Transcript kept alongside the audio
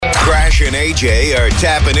and AJ are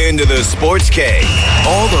tapping into the Sports Keg.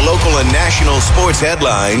 All the local and national sports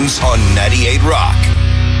headlines on 98 Rock.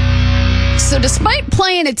 So despite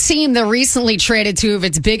playing a team that recently traded two of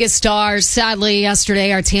its biggest stars, sadly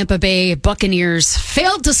yesterday our Tampa Bay Buccaneers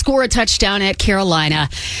failed to score a touchdown at Carolina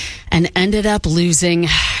and ended up losing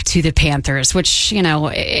to the Panthers, which,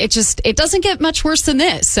 it doesn't get much worse than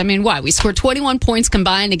this. I mean, we scored 21 points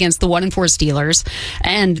combined against the 1-4 Steelers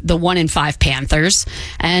and the 1-5 Panthers.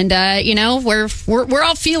 And, we're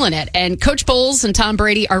all feeling it. And Coach Bowles and Tom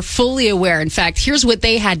Brady are fully aware. In fact, here's what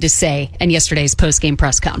they had to say in yesterday's post-game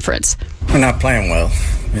press conference. We're not playing well.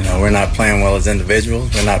 We're not playing well as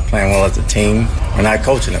individuals. We're not playing well as a team. We're not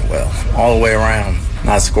coaching it well all the way around.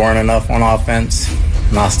 Not scoring enough on offense.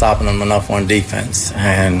 Not stopping them enough on defense.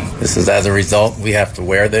 And this is as a result, we have to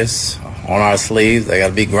wear this on our sleeves. They got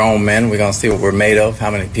to be grown men. We're going to see what we're made of,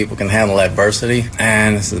 how many people can handle adversity.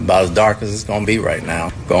 And this is about as dark as it's going to be right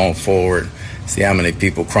now. Going forward, see how many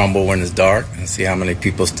people crumble when it's dark and see how many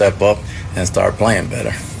people step up and start playing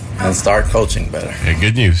better and start coaching better. Hey,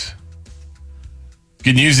 good news.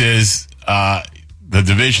 Good news is the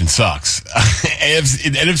division sucks.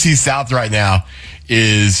 NFC South right now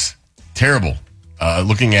is terrible.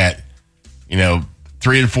 Looking at,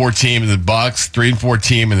 3-4 team in the Bucs, 3-4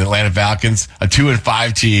 team in the Atlanta Falcons, a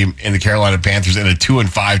 2-5 team in the Carolina Panthers, and a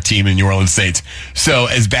 2-5 team in New Orleans Saints. So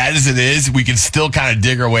as bad as it is, we can still kind of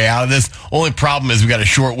dig our way out of this. Only problem is we got a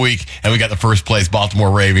short week and we got the first place Baltimore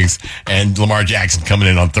Ravens and Lamar Jackson coming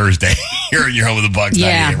in on Thursday. You're home with the Bucs.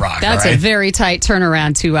 Yeah, that's a very tight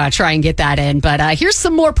turnaround to try and get that in. But here's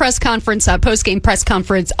some more post-game press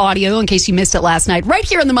conference audio in case you missed it last night, right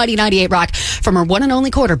here on the Mighty 98 Rock from our one and only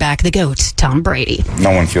quarterback, the GOAT, Tom Brady.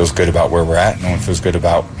 No one feels good about where we're at. No one feels good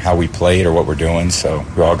about how we played or what we're doing. So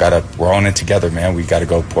we're all in it together, man. We got to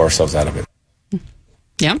go pull ourselves out of it.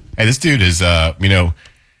 Yeah. Hey, this dude is,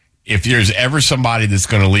 if there's ever somebody that's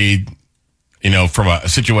going to lead, from a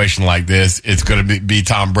situation like this, it's going to be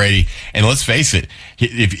Tom Brady. And let's face it,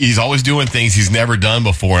 if he's always doing things he's never done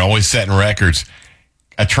before and always setting records.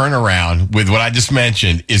 A turnaround with what I just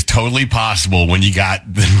mentioned is totally possible when you got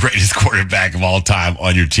the greatest quarterback of all time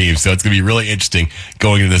on your team. So it's going to be really interesting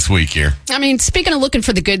going into this week here. I mean, speaking of looking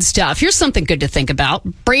for the good stuff, here's something good to think about.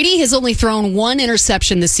 Brady has only thrown one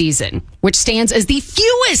interception this season, which stands as the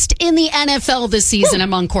fewest in the NFL this season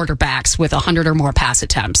among quarterbacks with 100 or more pass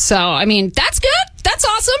attempts. So, I mean, that's good. That's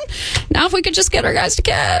awesome. Now, if we could just get our guys to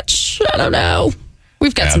catch, I don't know.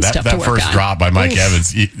 We've got some stuff to work on. That first drop by Mike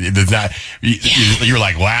Evans, you were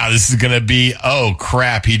like, wow, this is going to be, oh,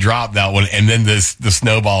 crap, he dropped that one. And then the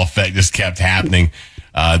snowball effect just kept happening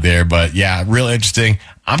there. But, yeah, real interesting.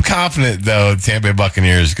 I'm confident, though, the Tampa Bay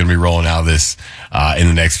Buccaneers are going to be rolling out of this in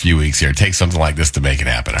the next few weeks here. It takes something like this to make it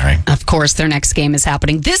happen, all right? Of course, their next game is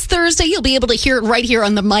happening this Thursday. You'll be able to hear it right here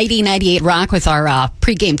on the Mighty 98 Rock with our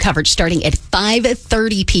pregame coverage starting at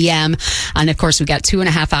 5:30 p.m. And, of course, we've got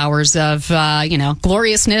 2.5 hours of,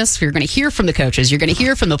 gloriousness. You're going to hear from the coaches. You're going to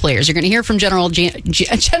hear from the players. You're going to hear from General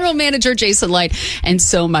Manager Jason Light and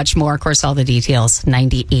so much more. Of course, all the details,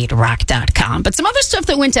 98rock.com. But some other stuff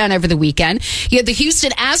that went down over the weekend. You had the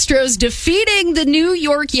Houston Astros defeating the New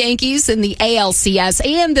York Yankees in the ALCS,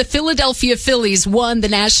 and the Philadelphia Phillies won the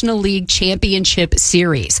National League Championship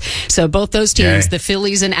Series. So both those teams, the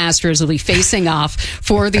Phillies and Astros, will be facing off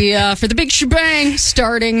for the big shebang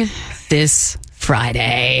starting this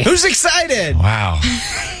Friday. Who's excited? Wow.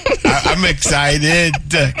 I'm excited.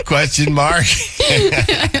 Question mark. Hey,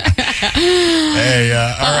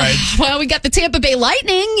 all right. Well, we got the Tampa Bay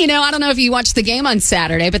Lightning. I don't know if you watched the game on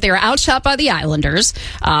Saturday, but they were outshot by the Islanders.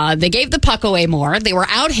 They gave the puck away more. They were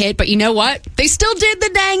out-hit, but you know what? They still did the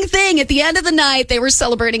dang thing. At the end of the night, they were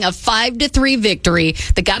celebrating a 5-3 victory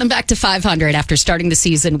that got them back to 500 after starting the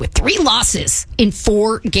season with 3 losses in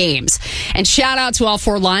 4 games. And shout out to all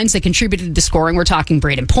 4 lines that contributed to scoring. We're talking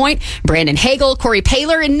Braden Point, Brandon Hagel, Corey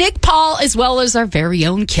Paler, and Nick Paul, as well as our very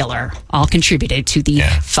own killer, all contributed to the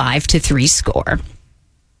 5-3 score.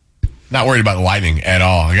 Not worried about the Lightning at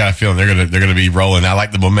all. I got a feeling they're gonna be rolling. I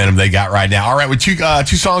like the momentum they got right now. All right, we're two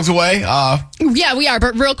songs away. Yeah, we are.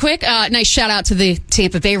 But real quick, nice shout out to the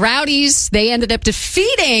Tampa Bay Rowdies. They ended up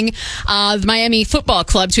defeating the Miami Football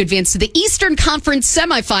Club to advance to the Eastern Conference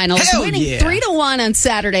semifinals, winning 3-1 on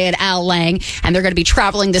Saturday at Al Lang, and they're going to be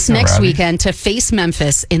traveling this next weekend to face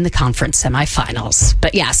Memphis in the conference semifinals.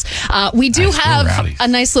 But yes, we do have a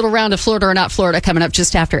nice little round of Florida or Not Florida coming up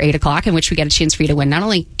just after 8 o'clock, in which we get a chance for you to win not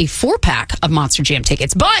only a 4-pack of Monster Jam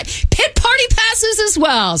tickets, but pit party passes as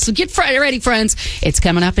well. So get ready, friends. It's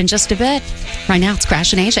coming up in just a bit. Right now, it's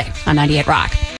Crash and AJ on 98 Rock.